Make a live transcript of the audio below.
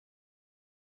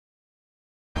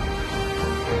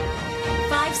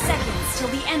till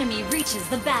the enemy reaches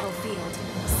the battlefield.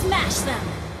 Smash them!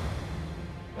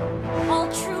 All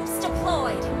troops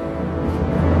deployed!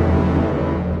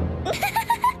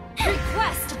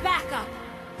 Request backup!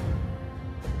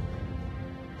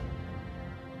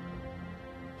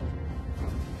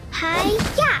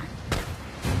 Hi-ya!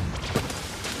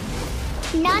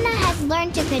 Nana has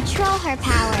learned to control her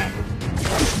power.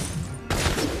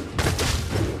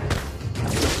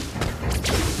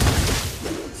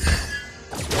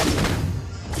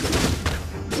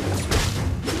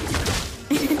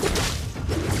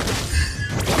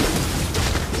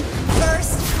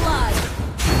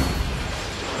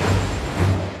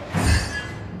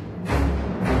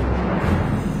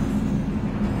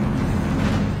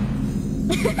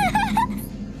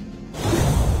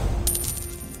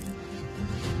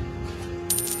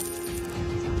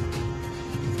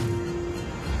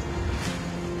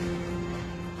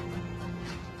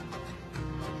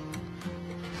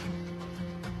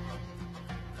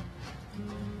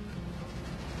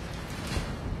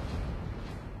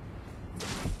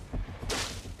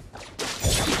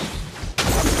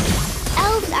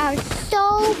 Elves are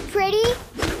so pretty,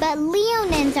 but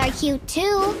Leonins are cute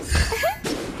too.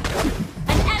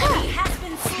 An enemy has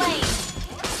been slain.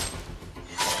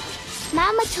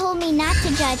 Mama told me not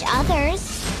to judge others.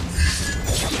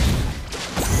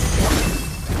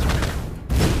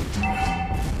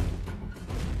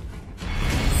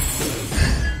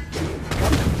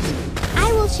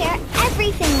 I will share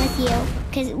everything with you,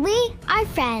 because we are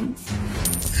friends.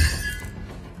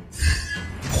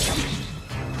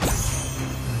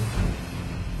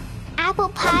 Apple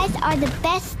pies are the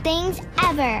best things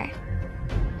ever.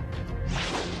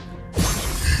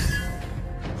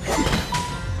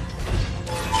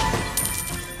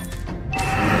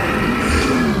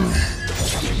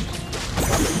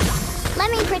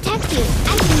 Let me protect you.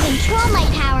 I can control my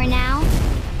power now.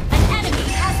 An enemy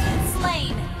has been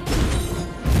slain.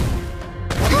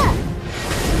 Huh.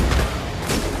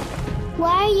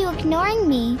 Why are you ignoring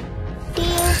me?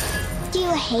 Do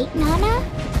you hate Nana?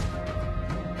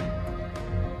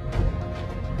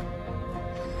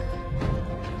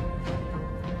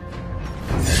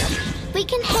 We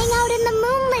can hang out in the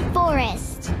moonlit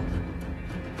forest.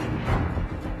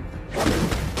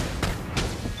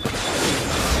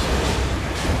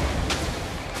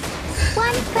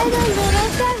 One for the little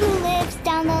girl who lives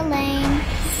down the lane.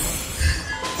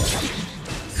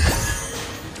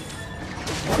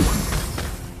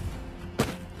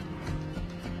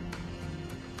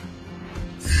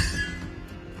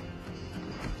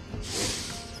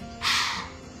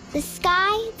 The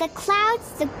sky, the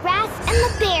clouds, the grass, and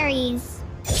the berries.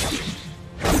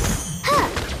 Huh.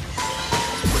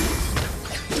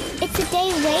 It's a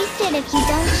day wasted if you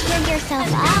don't cheer yourself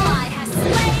An up. ally has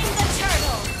slain the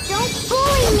turtle. Don't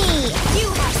bully me! You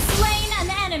have slain an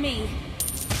enemy.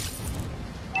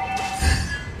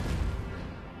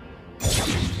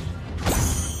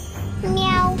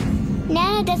 Meow.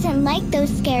 Nana doesn't like those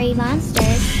scary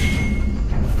monsters.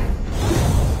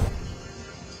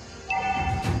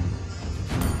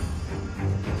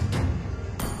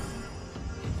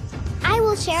 I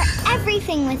will share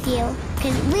everything with you,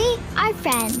 because we are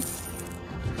friends.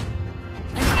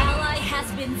 An ally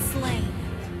has been slain.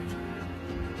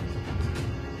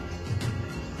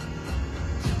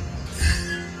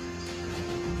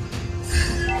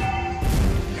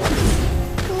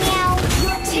 Meow.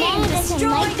 Your team Nana doesn't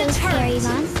destroyed like the those scary turret.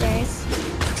 monsters.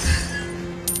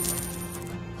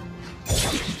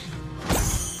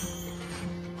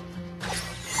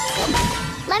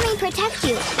 Let me protect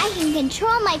you. I can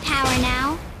control my power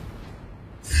now.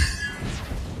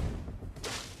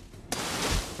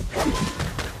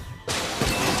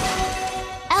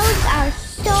 Elves are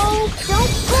so...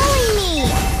 Don't bully me!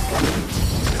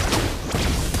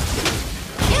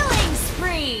 Killing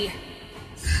spree.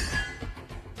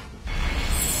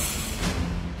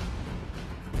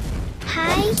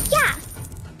 Hi-ya!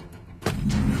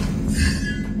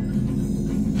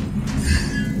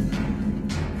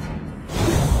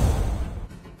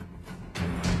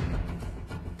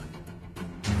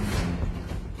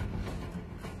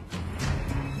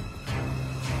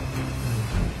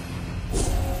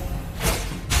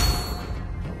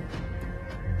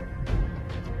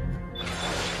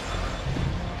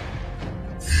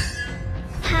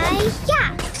 Hi-ya!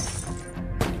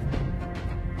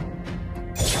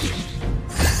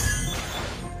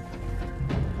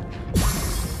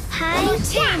 Your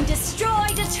team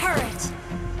destroyed a turret.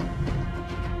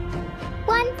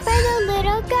 One for the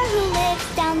little girl who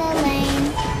lives down the lane.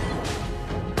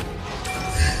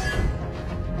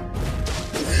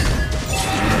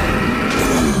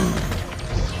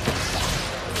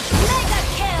 Mega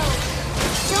kill.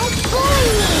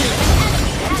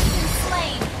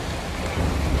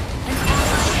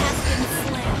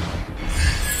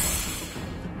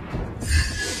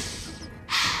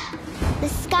 The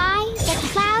sky, the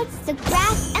clouds, the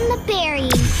grass, and the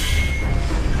berries.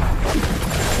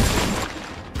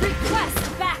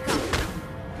 Request backup.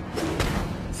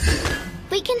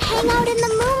 We can hang out in the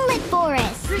moonlit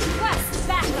forest. Request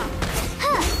backup.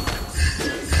 Huh.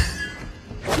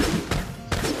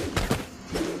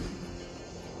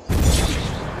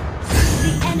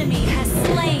 The enemy has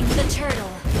slain the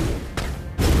turtle.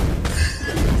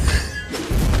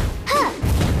 Huh.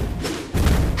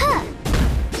 Huh.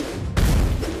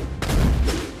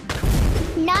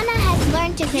 Nana has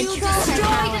learned to You control her destroy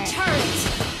power. the turret.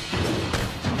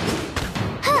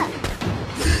 Huh.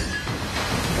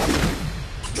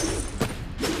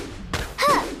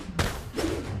 Huh.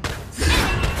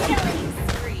 Killing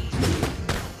spree.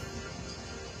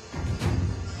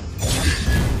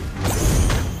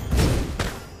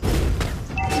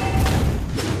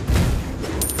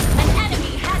 An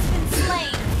enemy has been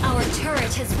slain. Our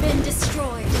turret has been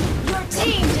destroyed. Your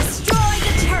team destroyed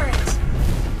the turret.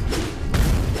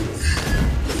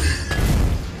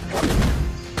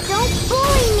 Don't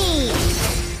bully me.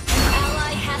 An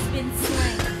ally has been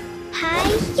slain.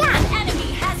 Hi-ya. An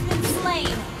enemy has been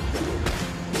slain.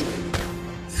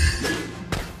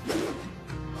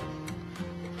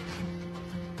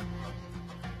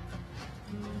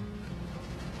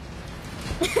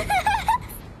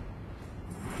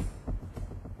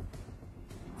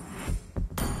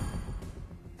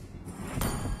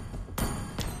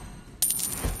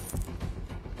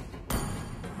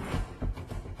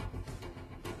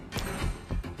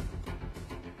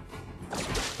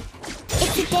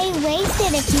 It's a day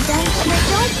wasted if you don't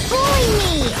bully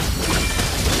me.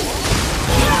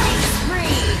 Killing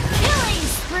spree! Killing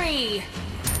spree!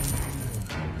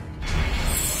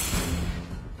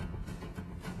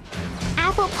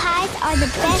 Apple pies are the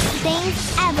best things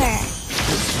ever.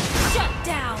 Shut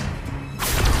down!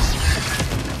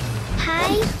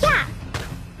 Hi-ya.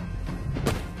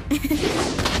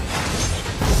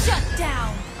 Shut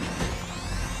down!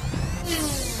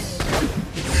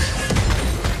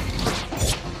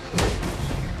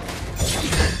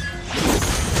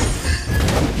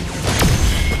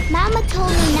 Mama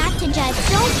told me not to judge.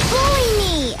 Don't bully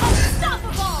me.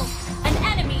 Unstoppable! An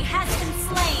enemy has been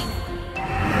slain.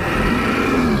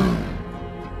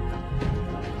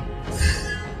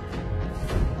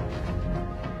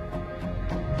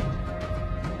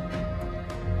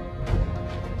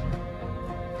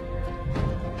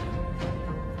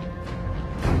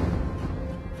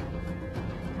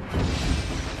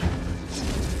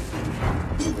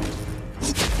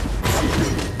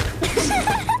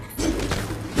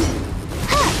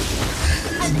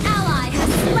 An ally has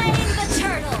slain the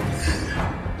turtle.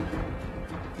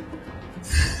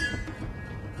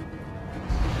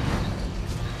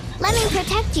 Let me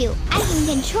protect you. I can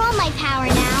control my power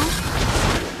now.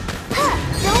 Huh,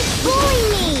 don't bully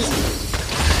me.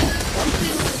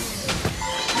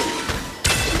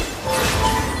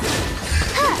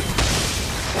 Huh.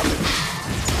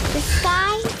 The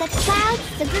sky, the clouds,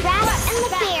 the grass, and the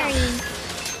berries.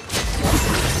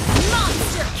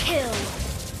 Monster kill!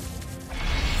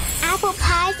 Apple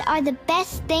pies are the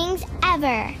best things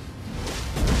ever.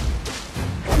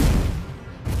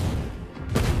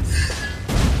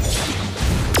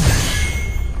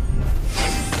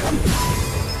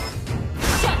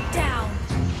 Shut down!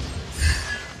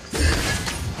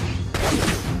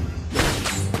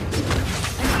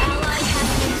 An ally has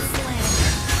been slain.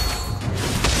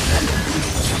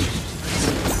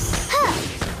 Huh.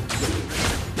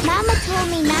 Mama told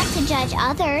me not to judge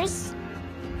others.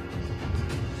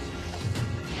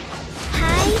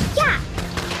 Hi-ya.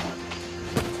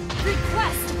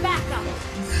 Request backup.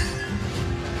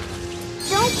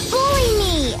 Don't bully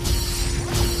me.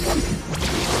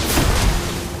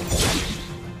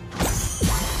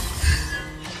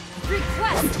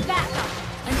 Request backup.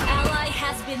 An ally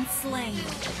has been slain.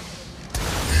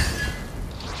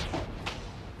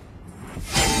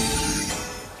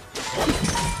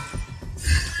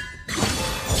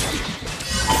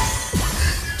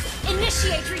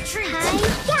 Initiate retreat.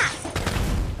 Hi-ya.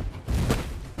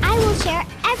 I will share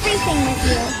everything with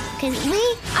you, because we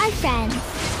are friends.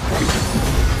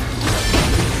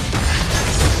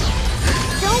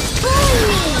 Don't bully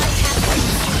me.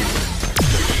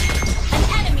 An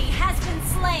enemy has been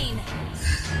slain.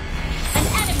 An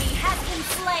enemy has been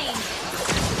slain.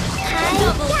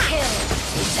 Double Hi-ya. kill.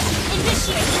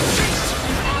 Initiate retreat.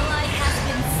 An ally has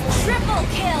been slain. Triple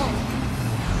kill.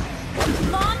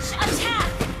 Launch attack.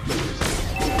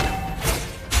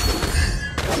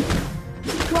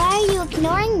 Why are you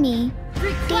ignoring me?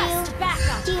 Request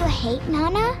backup. Do you hate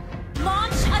Nana?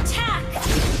 Launch attack.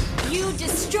 You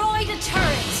destroyed a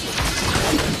turret.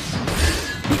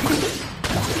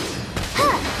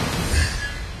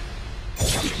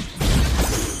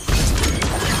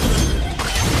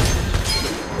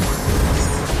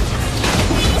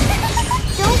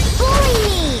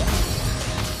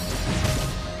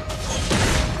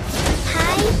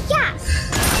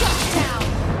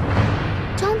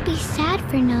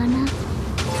 for Nana.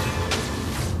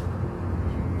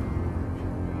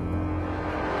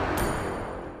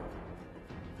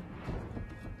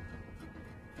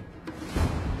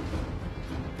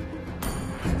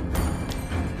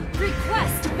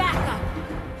 Request backup.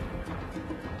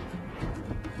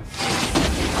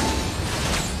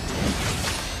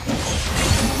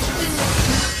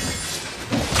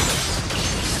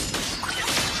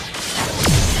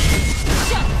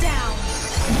 Shut down.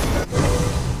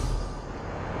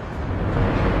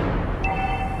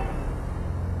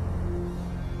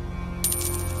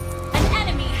 An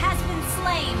enemy has been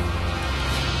slain.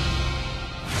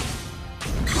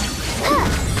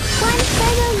 One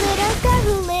for the little girl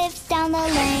who lives down the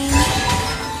lane.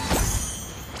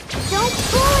 Don't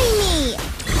bully me!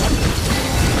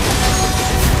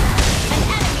 An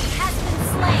enemy has been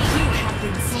slain. You have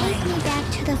been Take slain. me back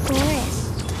to the forest.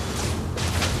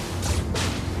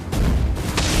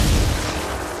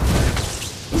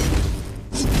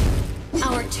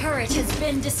 Our turret has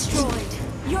been destroyed.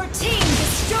 Your team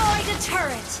destroyed a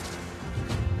turret.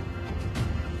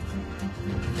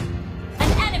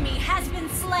 An enemy has been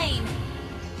slain.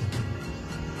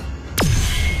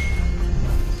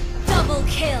 Double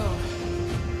kill.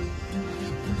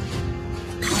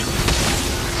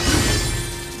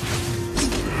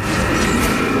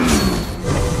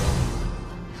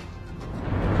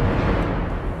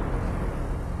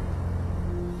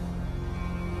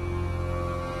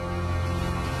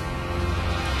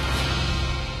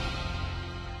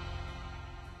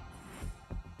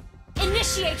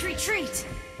 Initiate retreat.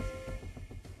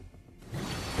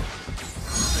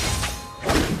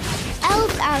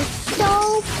 Elves are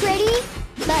so pretty,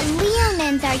 but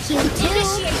leonins are cute too.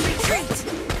 Initiate retreat.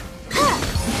 Huh.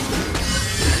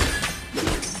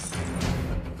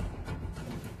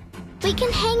 We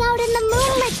can hang out in the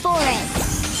moonlit forest.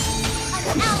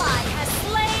 An ally has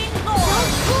slain Don't more.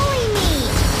 bully me!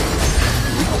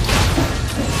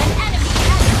 An enemy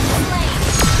has been slain.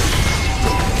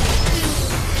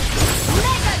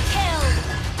 Mega kill.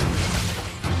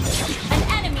 An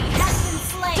enemy has been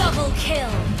slain. Double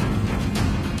kill.